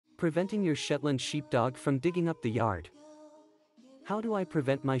Preventing your Shetland sheepdog from digging up the yard. How do I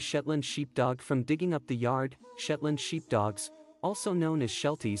prevent my Shetland sheepdog from digging up the yard? Shetland sheepdogs, also known as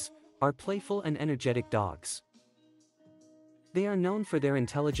Shelties, are playful and energetic dogs. They are known for their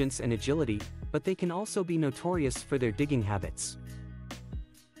intelligence and agility, but they can also be notorious for their digging habits.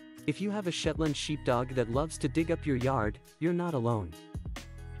 If you have a Shetland sheepdog that loves to dig up your yard, you're not alone.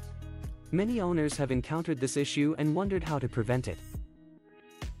 Many owners have encountered this issue and wondered how to prevent it.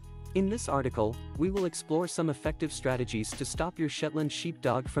 In this article, we will explore some effective strategies to stop your Shetland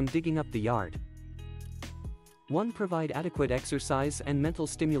sheepdog from digging up the yard. 1. Provide adequate exercise and mental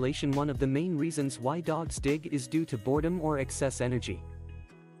stimulation. One of the main reasons why dogs dig is due to boredom or excess energy.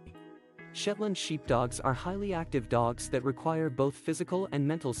 Shetland sheepdogs are highly active dogs that require both physical and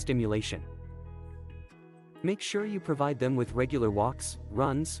mental stimulation. Make sure you provide them with regular walks,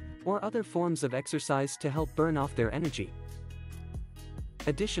 runs, or other forms of exercise to help burn off their energy.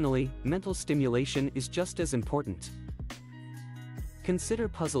 Additionally, mental stimulation is just as important. Consider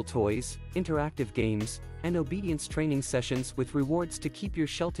puzzle toys, interactive games, and obedience training sessions with rewards to keep your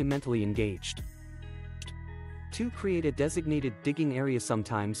Sheltie mentally engaged. 2. Create a designated digging area.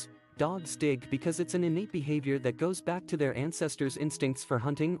 Sometimes, dogs dig because it's an innate behavior that goes back to their ancestors' instincts for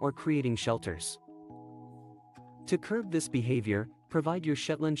hunting or creating shelters. To curb this behavior, provide your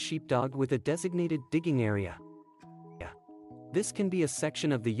Shetland sheepdog with a designated digging area. This can be a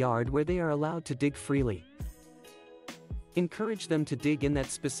section of the yard where they are allowed to dig freely. Encourage them to dig in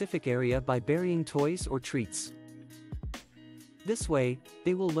that specific area by burying toys or treats. This way,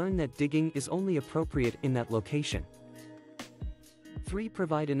 they will learn that digging is only appropriate in that location. 3.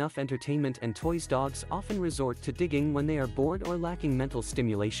 Provide enough entertainment and toys. Dogs often resort to digging when they are bored or lacking mental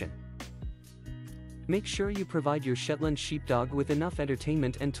stimulation. Make sure you provide your Shetland sheepdog with enough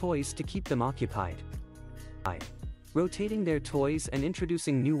entertainment and toys to keep them occupied. Rotating their toys and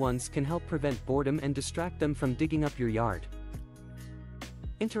introducing new ones can help prevent boredom and distract them from digging up your yard.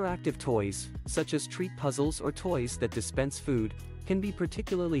 Interactive toys, such as treat puzzles or toys that dispense food, can be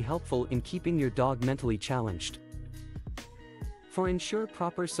particularly helpful in keeping your dog mentally challenged. Ensure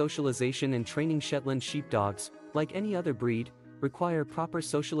proper socialization and training. Shetland sheepdogs, like any other breed, require proper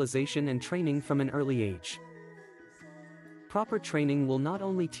socialization and training from an early age. Proper training will not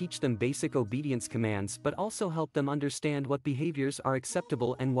only teach them basic obedience commands but also help them understand what behaviors are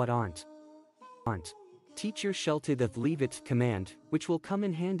acceptable and what aren't. Teach your Sheltie the leave it command, which will come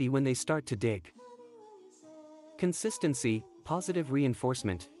in handy when they start to dig. Consistency, positive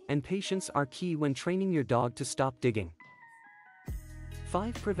reinforcement, and patience are key when training your dog to stop digging.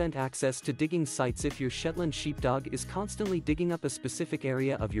 5. Prevent access to digging sites. If your Shetland sheepdog is constantly digging up a specific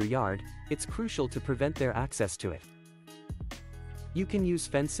area of your yard, it's crucial to prevent their access to it. You can use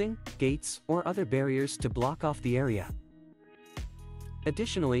fencing, gates, or other barriers to block off the area.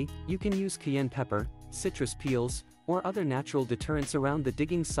 Additionally, you can use cayenne pepper, citrus peels, or other natural deterrents around the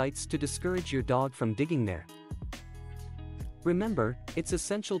digging sites to discourage your dog from digging there. Remember, it's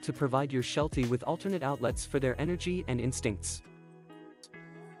essential to provide your Sheltie with alternate outlets for their energy and instincts.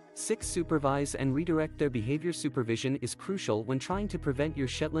 6. Supervise and redirect their behavior. Supervision is crucial when trying to prevent your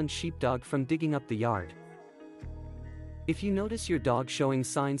Shetland sheepdog from digging up the yard. If you notice your dog showing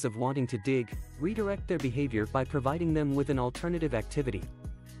signs of wanting to dig, redirect their behavior by providing them with an alternative activity.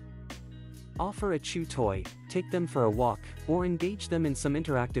 Offer a chew toy, take them for a walk, or engage them in some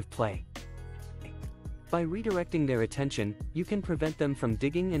interactive play. By redirecting their attention, you can prevent them from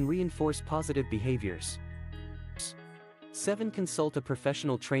digging and reinforce positive behaviors. 7. Consult a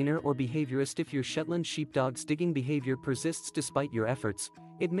professional trainer or behaviorist. If your Shetland sheepdog's digging behavior persists despite your efforts,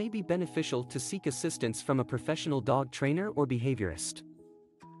 it may be beneficial to seek assistance from a professional dog trainer or behaviorist.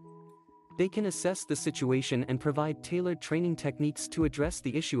 They can assess the situation and provide tailored training techniques to address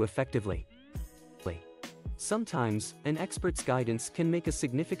the issue effectively. Sometimes, an expert's guidance can make a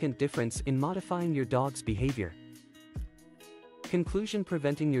significant difference in modifying your dog's behavior. Conclusion: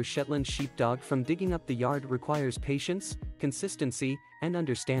 preventing your Shetland sheepdog from digging up the yard requires patience, consistency, and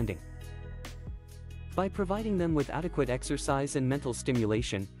understanding. By providing them with adequate exercise and mental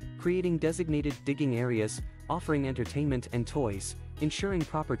stimulation, creating designated digging areas, offering entertainment and toys, ensuring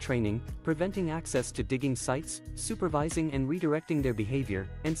proper training, preventing access to digging sites, supervising and redirecting their behavior,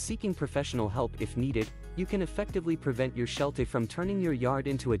 and seeking professional help if needed, you can effectively prevent your Sheltie from turning your yard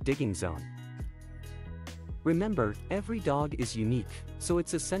into a digging zone. Remember, every dog is unique, so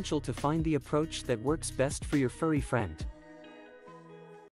it's essential to find the approach that works best for your furry friend.